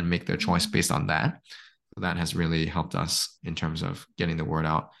and make their choice Mm. based on that. So that has really helped us in terms of getting the word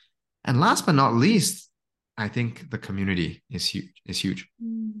out. And last but not least, I think the community is huge.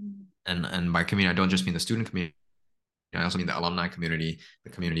 Mm. And by community, I don't just mean the student community. I also mean the alumni community,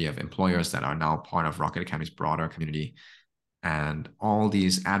 the community of employers that are now part of Rocket Academy's broader community, and all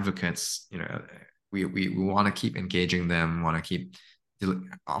these advocates. We want to keep engaging them, want to keep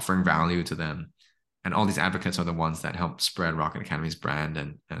offering value to them, and all these advocates are the ones that help spread Rocket Academy's brand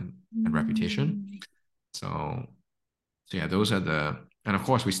and reputation. Mm. So yeah, those are and of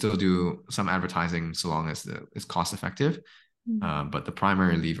course we still do some advertising so long as it's cost effective. Mm. But the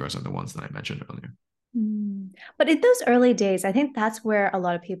primary levers are the ones that I mentioned earlier. Mm. But in those early days, I think that's where a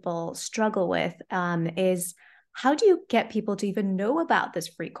lot of people struggle with, is how do you get people to even know about this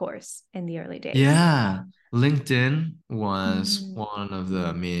free course in the early days? Yeah, LinkedIn was Mm. one of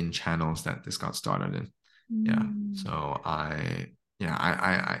the main channels that this got started in. Yeah, Mm. so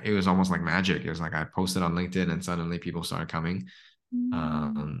it was almost like magic. It was like I posted on LinkedIn and suddenly people started coming. Mm.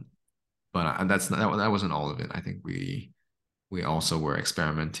 Um, but that wasn't all of it. I think we also were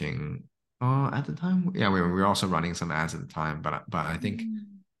experimenting. At the time, yeah, we were also running some ads at the time. But I think, Mm.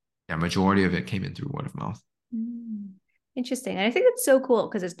 yeah, majority of it came in through word of mouth. Mm. Interesting. And I think it's so cool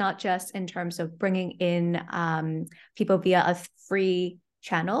because it's not just in terms of bringing in people via a free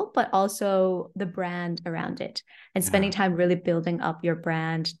channel, but also the brand around it and spending Yeah. time really building up your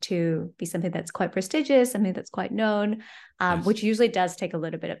brand to be something that's quite prestigious, something that's quite known, Yes. which usually does take a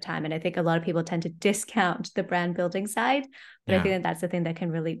little bit of time. And I think a lot of people tend to discount the brand building side, but I think Yeah. that that's the thing that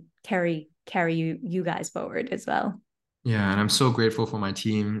can really carry you guys forward as well. Yeah, and I'm so grateful for my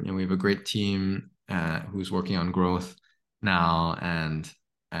team. And we have a great team who's working on growth now, and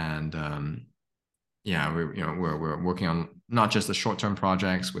yeah, we're working on not just the short-term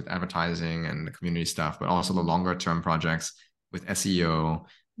projects with advertising and the community stuff, but also the longer-term projects with SEO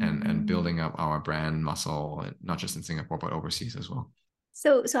and Mm. building up our brand muscle, not just in Singapore but overseas as well.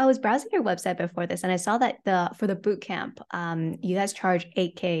 So I was browsing your website before this, and I saw that for the boot camp, you guys charge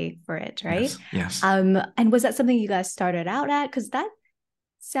 8K for it, right? Yes, yes, And was that something you guys started out at? Because that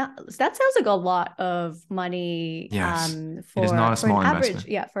sounds like a lot of money, yes. It is not a for an small average,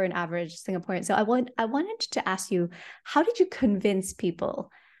 investment. yeah, for an average Singaporean. So I wanted to ask you, how did you convince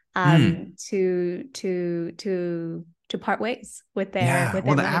people, Hmm. to part ways with their Yeah. Well,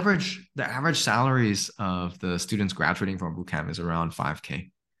 the money? average salaries of the students graduating from bootcamp is around 5K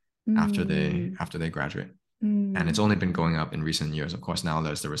Mm. after they graduate. And it's Mm. only been going up in recent years. Of course, now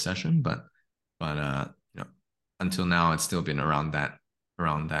there's the recession, but until now it's still been around that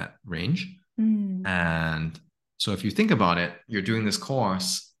range. Mm. And so if you think about it, you're doing this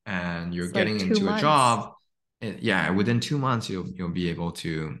course and you're It's like getting 2 into a months. job. Yeah, within 2 months you'll be able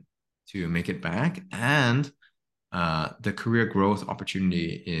to make it back, and the career growth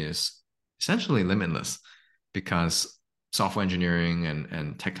opportunity is essentially limitless because software engineering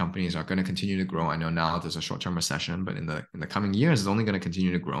and tech companies are going to continue to grow. I know now there's a short-term recession, but in the coming years, it's only going to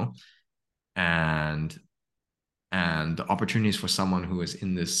continue to grow. And the opportunities for someone who is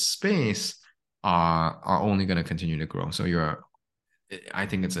in this space are only going to continue to grow. So I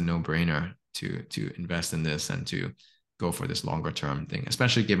think it's a no-brainer to invest in this and to go for this longer term thing,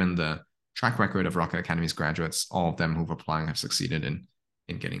 especially given the track record of Rocket Academy's graduates. All of them who've applied have succeeded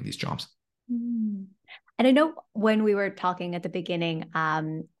in getting these jobs. Mm. And I know when we were talking at the beginning,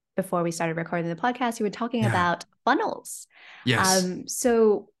 before we started recording the podcast, you were talking about funnels. Yes.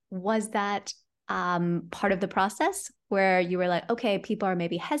 So was that part of the process where you were like, okay, people are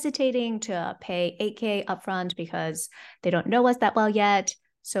maybe hesitating to pay 8K upfront because they don't know us that well yet.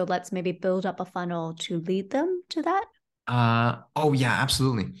 So let's maybe build up a funnel to lead them to that? Oh yeah,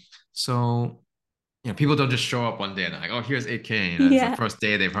 absolutely. So, people don't just show up one day and like, oh, here's 8K. It's the Yeah. first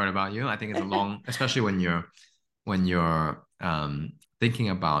day they've heard about you. I think it's a long, especially when you're thinking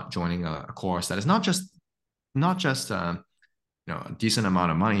about joining a course that is not just a decent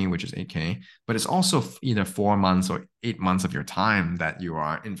amount of money, which is 8K, but it's also either 4 months or 8 months of your time that you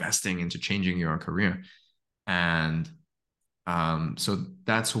are investing into changing your career. And so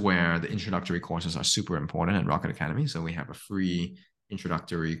that's where the introductory courses are super important at Rocket Academy. So we have a free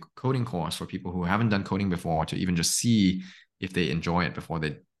introductory coding course for people who haven't done coding before to even just see if they enjoy it before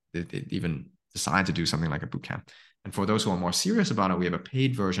they even decide to do something like a bootcamp. And for those who are more serious about it, we have a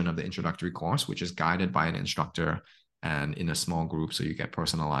paid version of the introductory course, which is guided by an instructor and in a small group, so you get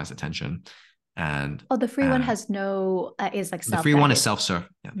personalized attention. And Oh, the free one has no, is like the free one is self-guided. self-serve.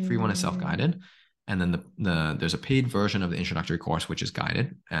 Yeah, the free one is self-guided. And then there's a paid version of the introductory course, which is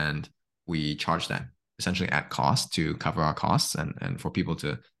guided. And we charge that essentially at cost to cover our costs and for people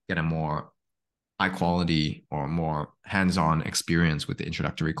to get a more high quality or more hands-on experience with the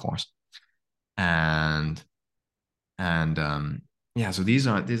introductory course. And yeah, so these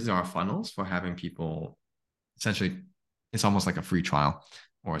are our funnels for having people essentially, it's almost like a free trial,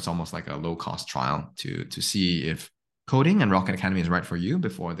 or it's almost like a low cost trial to see if coding and Rocket Academy is right for you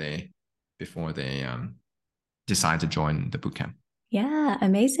before they decide to join the bootcamp. Yeah,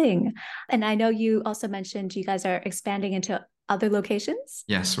 amazing. And I know you also mentioned you guys are expanding into other locations.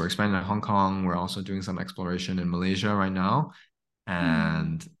 Yes, we're expanding to Hong Kong. We're also doing some exploration in Malaysia right now. Hmm.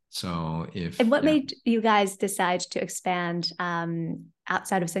 And so And what yeah, made you guys decide to expand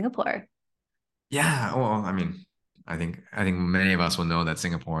outside of Singapore? yeah. Well, I mean, I think many of us will know that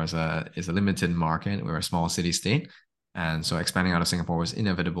Singapore is a limited market. We're a small city state, and so expanding out of Singapore was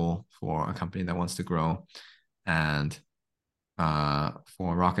inevitable for a company that wants to grow. And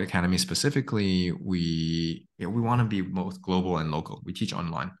for Rocket Academy specifically, we want to be both global and local. We teach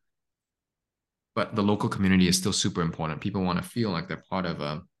online, but the local community is still super important. People want to feel like they're part of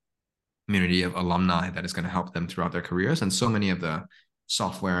a community of alumni that is going to help them throughout their careers. And so many of the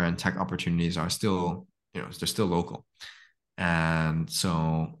software and tech opportunities are still, they're still local. And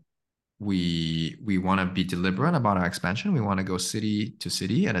so we want to be deliberate about our expansion. We want to go city to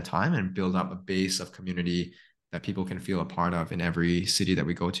city at a time and build up a base of community that people can feel a part of in every city that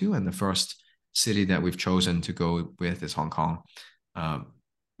we go to. And the first city that we've chosen to go with is Hong Kong.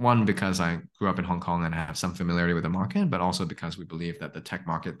 One, because I grew up in Hong Kong and have some familiarity with the market, but also because we believe that the tech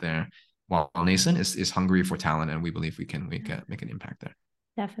market there, while nascent, is hungry for talent, and we believe we can make an impact there.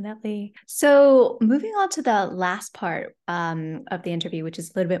 Definitely. So, moving on to the last part of the interview, which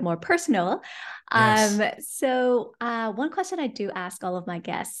is a little bit more personal. Yes. One question I do ask all of my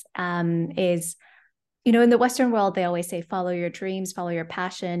guests is, in the Western world, they always say, follow your dreams, follow your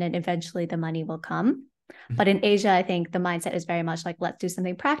passion, and eventually the money will come. But in Asia, I think the mindset is very much like, let's do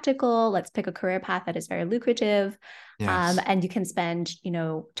something practical. Let's pick a career path that is very lucrative. Yes. And you can spend,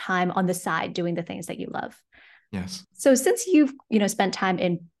 time on the side doing the things that you love. Yes. So since you've, spent time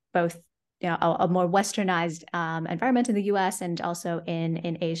in both, a more westernized environment in the US and also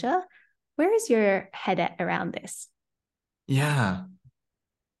in Asia, where is your head at around this? Yeah.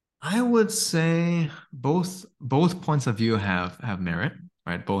 I would say both points of view have merit,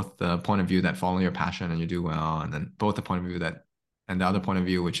 right? Both the point of view that follow your passion and you do well, and then both the point of view that and the other point of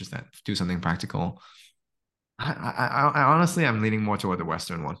view, which is that do something practical. I honestly I'm leaning more toward the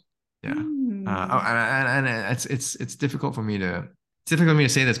Western one. Yeah. Hmm. And it's difficult for me to it's difficult for me to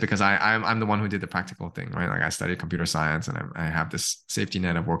say this because I'm the one who did the practical thing, right? Like I studied computer science and I have this safety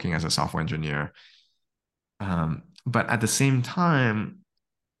net of working as a software engineer. But at the same time,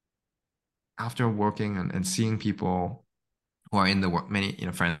 after working and seeing people who are in the work, many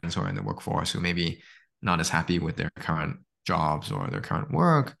friends who are in the workforce who maybe not as happy with their current jobs or their current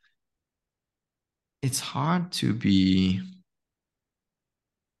work, it's hard to be.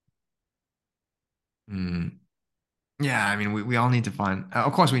 Hmm, Yeah, I mean, we all need to find,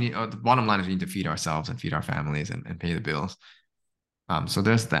 of course, we need, the bottom line is we need to feed ourselves and feed our families and pay the bills. So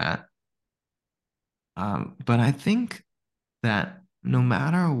there's that. But I think that no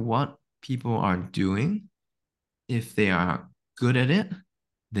matter what people are doing, if they are good at it,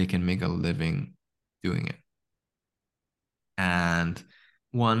 they can make a living doing it. And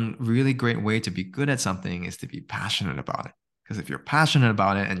one really great way to be good at something is to be passionate about it. Because if you're passionate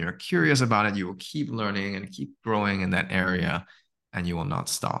about it and you're curious about it, you will keep learning and keep growing in that area and you will not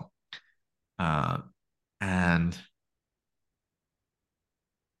stop. Uh, and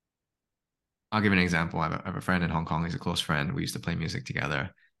I'll give you an example. I have a friend in Hong Kong. He's a close friend. We used to play music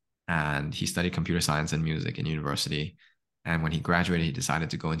together, and he studied computer science and music in university. And when he graduated, he decided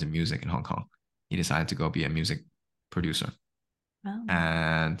to go into music in Hong Kong. He decided to go be a music producer, Oh,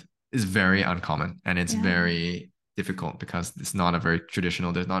 and it's very uncommon and it's yeah. very difficult because it's not a very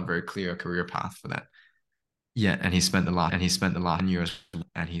traditional. There's not a very clear career path for that. Yeah, and he spent the last years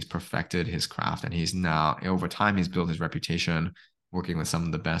and he's perfected his craft and he's now over time he's built his reputation working with some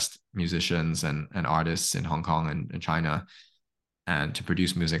of the best musicians and artists in Hong Kong and China and to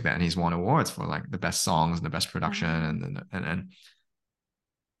produce music that and he's won awards for like the best songs and the best production Wow.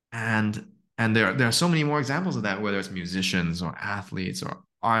 and and there are so many more examples of that, whether it's musicians or athletes or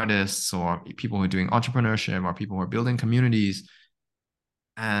artists or people who are doing entrepreneurship or people who are building communities.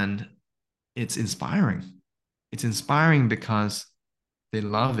 And it's inspiring. It's inspiring because they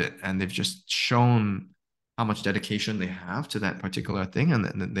love it and they've just shown how much dedication they have to that particular thing, and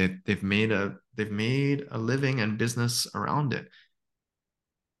they've made a living and business around it.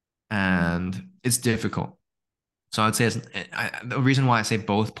 And it's difficult. So I'd say the reason why I say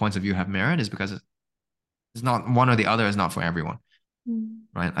both points of view have merit is because it's not one or the other is not for everyone, Mm.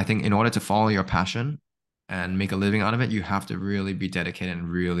 right? I think in order to follow your passion and make a living out of it, you have to really be dedicated and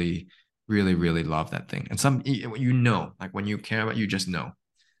really, really, really love that thing. And like when you care about, you just know.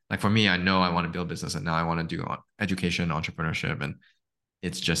 Like for me, I know I want to build business and now I want to do education, entrepreneurship, and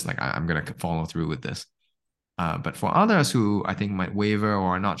it's just like I'm gonna follow through with this. But for others who I think might waver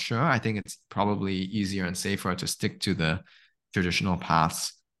or are not sure, I think it's probably easier and safer to stick to the traditional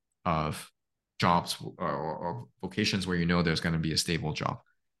paths of jobs or vocations where you know there's going to be a stable job.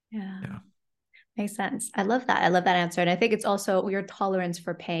 Yeah. Yeah. Makes sense. I love that. I love that answer. And I think it's also your tolerance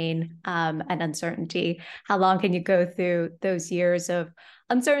for pain and uncertainty. How long can you go through those years of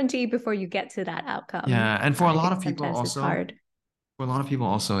uncertainty before you get to that outcome? Yeah. And I think sometimes it's hard. for a lot of people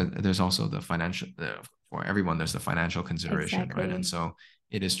also, there's also the financial, for everyone, there's the financial consideration, right? And Exactly. so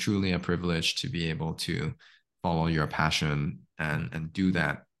it is truly a privilege to be able to follow your passion and do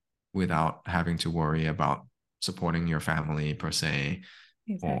that without having to worry about supporting your family per se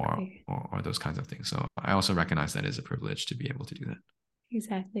Exactly. or those kinds of things. So I also recognize that is a privilege to be able to do that.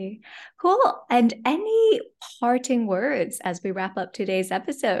 Exactly. Cool. And any parting words as we wrap up today's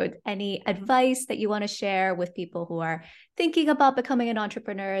episode? Any advice that you want to share with people who are thinking about becoming an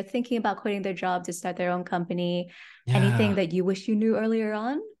entrepreneur, thinking about quitting their job to start their own company? Anything Yeah. that you wish you knew earlier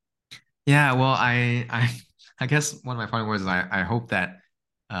on? Yeah. Well, I guess one of my final words is I hope that,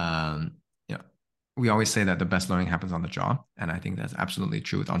 um, you know, we always say that the best learning happens on the job. And I think that's absolutely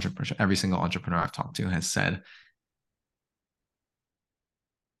true with entrepreneurship. Every single entrepreneur I've talked to has said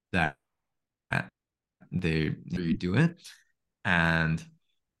that they do it. And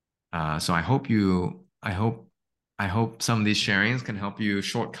so I hope some of these sharings can help you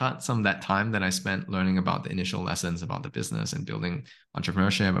shortcut some of that time that I spent learning about the initial lessons about the business and building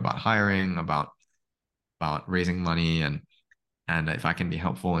entrepreneurship, about hiring, about raising money, and if I can be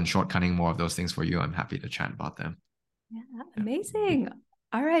helpful in shortcutting more of those things for you, I'm happy to chat about them. Yeah, Yeah. amazing.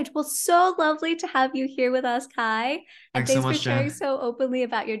 All right. Well, so lovely to have you here with us, Kai. And Thanks so thanks for much, sharing Jen. so openly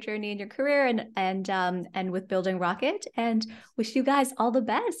about your journey and your career and with building Rocket. And wish you guys all the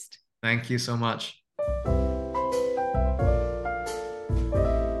best. Thank you so much.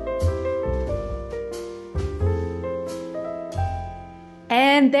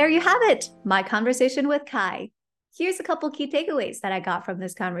 And there you have it, my conversation with Kai. Here's a couple key takeaways that I got from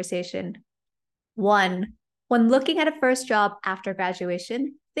this conversation. One, when looking at a first job after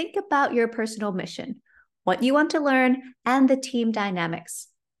graduation, think about your personal mission, what you want to learn, and the team dynamics.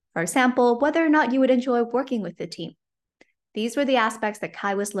 For example, whether or not you would enjoy working with the team. These were the aspects that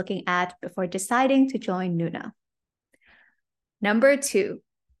Kai was looking at before deciding to join Nuna. Number two,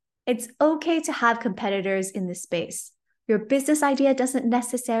 it's okay to have competitors in this space. Your business idea doesn't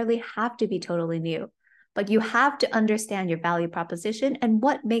necessarily have to be totally new, but you have to understand your value proposition and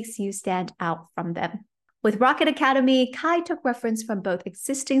what makes you stand out from them. With Rocket Academy, Kai took reference from both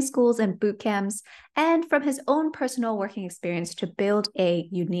existing schools and boot camps and from his own personal working experience to build a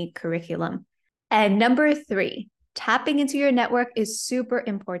unique curriculum. And number three, Tapping into your network is super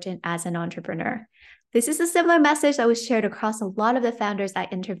important as an entrepreneur. This is a similar message that was shared across a lot of the founders I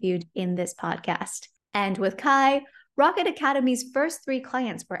interviewed in this podcast. And with Kai, Rocket Academy's first 3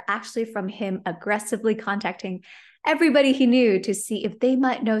 clients were actually from him aggressively contacting everybody he knew to see if they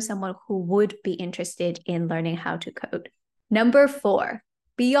might know someone who would be interested in learning how to code. Number 4,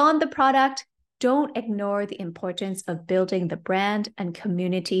 beyond the product, don't ignore the importance of building the brand and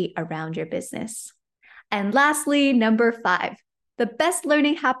community around your business. And lastly, number 5, the best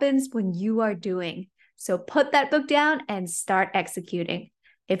learning happens when you are doing. So put that book down and start executing.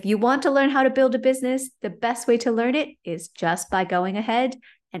 If you want to learn how to build a business, the best way to learn it is just by going ahead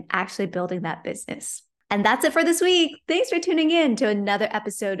and actually building that business. And that's it for this week. Thanks for tuning in to another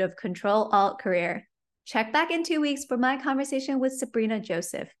episode of Control Alt Career. Check back in 2 weeks for my conversation with Sabrina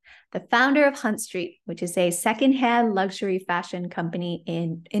Joseph, the founder of Hunt Street, which is a secondhand luxury fashion company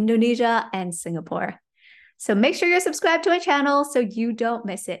in Indonesia and Singapore. So make sure you're subscribed to my channel so you don't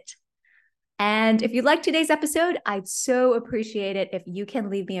miss it. And if you liked today's episode, I'd so appreciate it if you can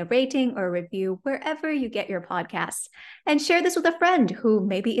leave me a rating or a review wherever you get your podcasts. And share this with a friend who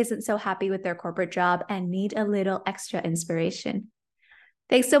maybe isn't so happy with their corporate job and need a little extra inspiration.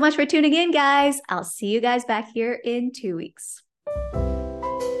 Thanks so much for tuning in, guys. I'll see you guys back here in 2 weeks.